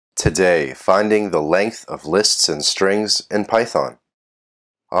Today, finding the length of lists and strings in Python.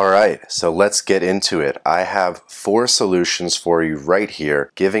 Alright, so let's get into it. I have 4 solutions for you right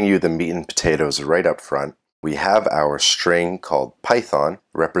here, giving you the meat and potatoes right up front. We have our string called Python,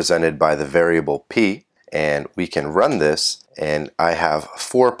 represented by the variable p, and we can run this, and I have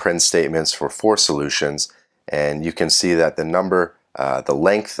 4 print statements for 4 solutions, and you can see that the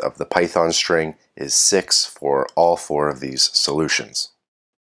length of the Python string is 6 for all 4 of these solutions.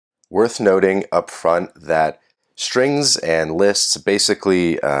 Worth noting up front that strings and lists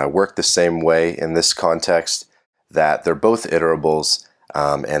basically work the same way in this context, that they're both iterables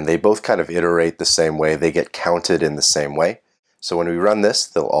and they both kind of iterate the same way. They get counted in the same way. So when we run this,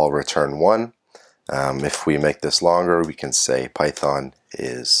 they'll all return 1. If we make this longer, we can say Python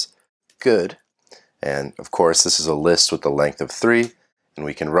is good. And of course, this is a list with the length of 3, and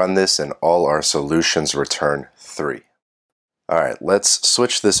we can run this and all our solutions return 3. Alright, let's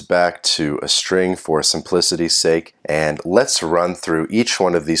switch this back to a string for simplicity's sake, and let's run through each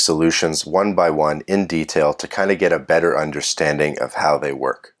one of these solutions one by one in detail to kind of get a better understanding of how they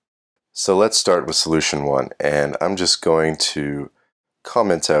work. So let's start with solution 1, and I'm just going to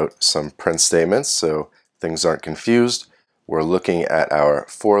comment out some print statements so things aren't confused. We're looking at our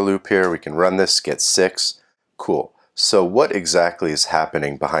for loop here. We can run this, get 6. Cool. So what exactly is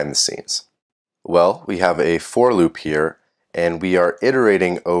happening behind the scenes? Well, we have a for loop here, and we are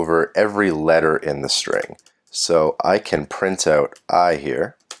iterating over every letter in the string. So I can print out I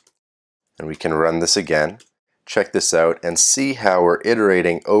here, and we can run this again, check this out, and see how we're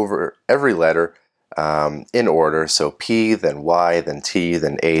iterating over every letter in order. So P, then Y, then T,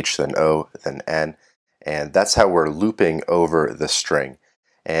 then H, then O, then N, and that's how we're looping over the string.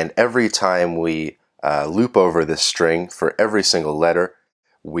 And every time we loop over this string for every single letter,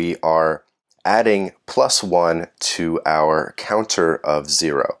 we are adding +1 to our counter of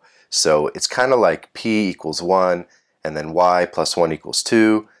 0. So it's kind of like P equals 1, and then Y plus 1 equals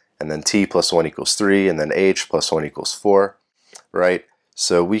 2, and then T plus 1 equals 3, and then H plus 1 equals 4, right?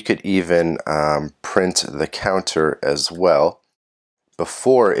 So we could even print the counter as well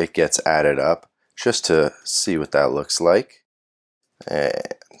before it gets added up, just to see what that looks like. And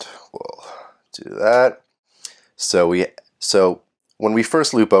we'll do that. So when we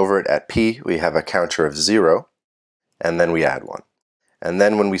first loop over it at P, we have a counter of 0, and then we add 1. And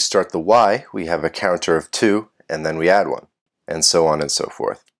then when we start the Y, we have a counter of 2, and then we add 1, and so on and so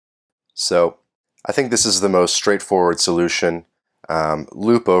forth. So I think this is the most straightforward solution.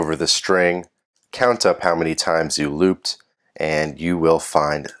 Loop over the string, count up how many times you looped, and you will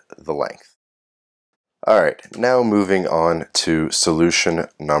find the length. Alright, now moving on to solution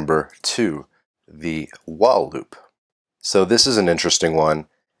number 2, the while loop. So this is an interesting one,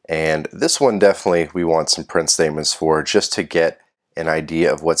 and this one definitely we want some print statements for, just to get an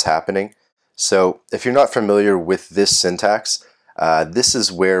idea of what's happening. So if you're not familiar with this syntax, this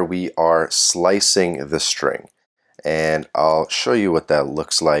is where we are slicing the string, and I'll show you what that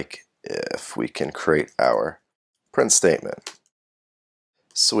looks like if we can create our print statement.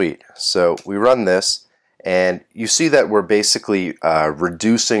 Sweet. So we run this, and you see that we're basically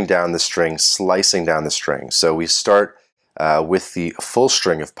reducing down the string, slicing down the string. So we start with the full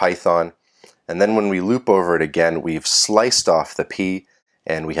string of Python, and then when we loop over it again, we've sliced off the P,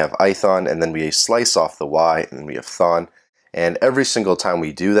 and we have Ithon, and then we slice off the Y, and then we have Thon. And every single time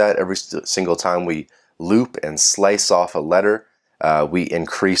we do that, every single time we loop and slice off a letter, we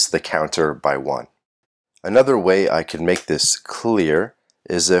increase the counter by 1. Another way I can make this clear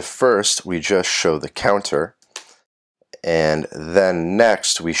is if first we just show the counter, and then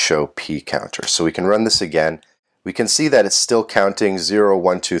next we show P counter. So we can run this again. We can see that it's still counting 0,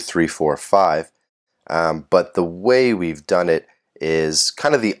 1, 2, 3, 4, 5, but the way we've done it is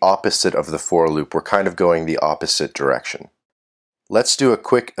kind of the opposite of the for loop. We're kind of going the opposite direction. Let's do a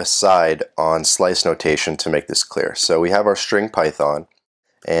quick aside on slice notation to make this clear. So we have our string Python,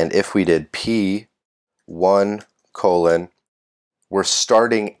 and if we did P1 colon, we're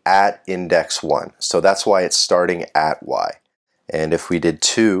starting at index 1. So that's why it's starting at Y. And if we did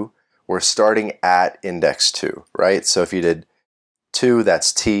 2, we're starting at index 2, right? So if you did 2,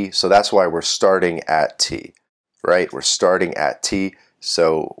 that's T, so that's why we're starting at T, right? We're starting at T,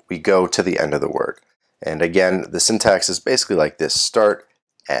 so we go to the end of the word. And again, the syntax is basically like this, start,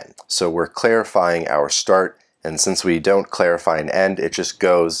 end. So we're clarifying our start, and since we don't clarify an end, it just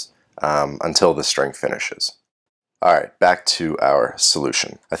goes until the string finishes. Alright, back to our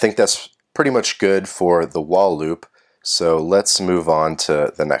solution. I think that's pretty much good for the while loop, so let's move on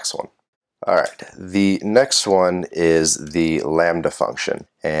to the next one. Alright, the next one is the Lambda function,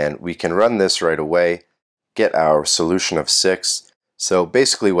 and we can run this right away, get our solution of 6. So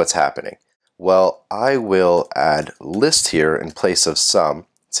basically what's happening? Well, I will add list here in place of sum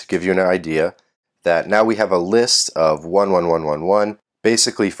to give you an idea that now we have a list of 11111.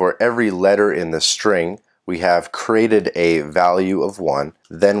 Basically for every letter in the string, we have created a value of 1.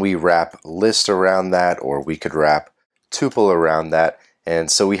 Then we wrap list around that, or we could wrap tuple around that. And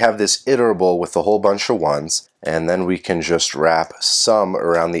so we have this iterable with a whole bunch of 1s, and then we can just wrap sum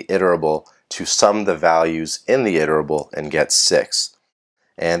around the iterable to sum the values in the iterable and get 6.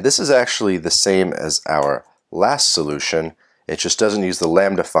 And this is actually the same as our last solution. It just doesn't use the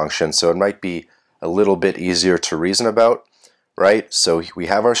lambda function, so it might be a little bit easier to reason about, right? So we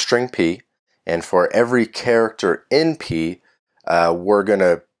have our string p, and for every character in p, we're going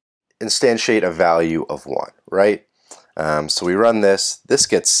to instantiate a value of 1, right? So we run this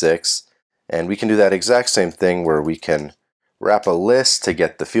gets 6, and we can do that exact same thing where we can wrap a list to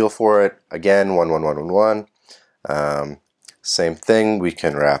get the feel for it. Again, 11111. Same thing, we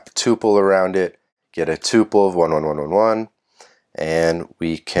can wrap tuple around it, get a tuple of 11111, and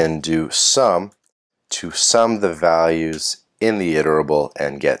we can do sum to sum the values in the iterable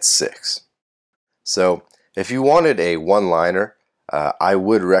and get 6. So if you wanted a one-liner, I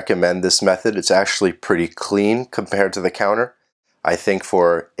would recommend this method. It's actually pretty clean compared to the counter. I think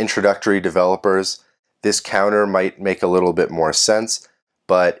for introductory developers, this counter might make a little bit more sense,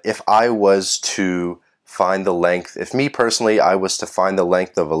 but if I was to find the length, if me personally, I was to find the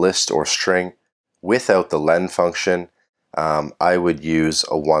length of a list or string without the len function, I would use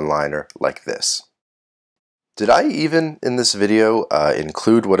a one-liner like this. Did I even in this video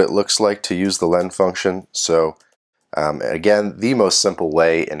include what it looks like to use the len function? So again, the most simple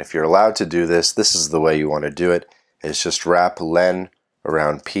way, and if you're allowed to do this, this is the way you want to do it, is just wrap len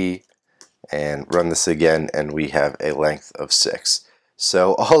around p and run this again, and we have a length of 6.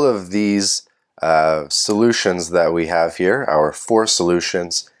 So all of these solutions that we have here, our 4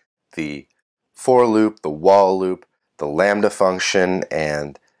 solutions, the for loop, the while loop, the lambda function,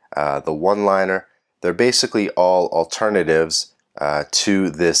 and the one-liner, they're basically all alternatives to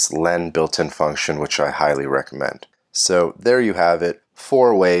this len built-in function, which I highly recommend. So there you have it,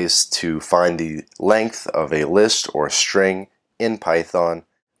 4 ways to find the length of a list or string in Python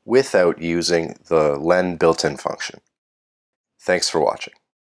without using the len built-in function. Thanks for watching.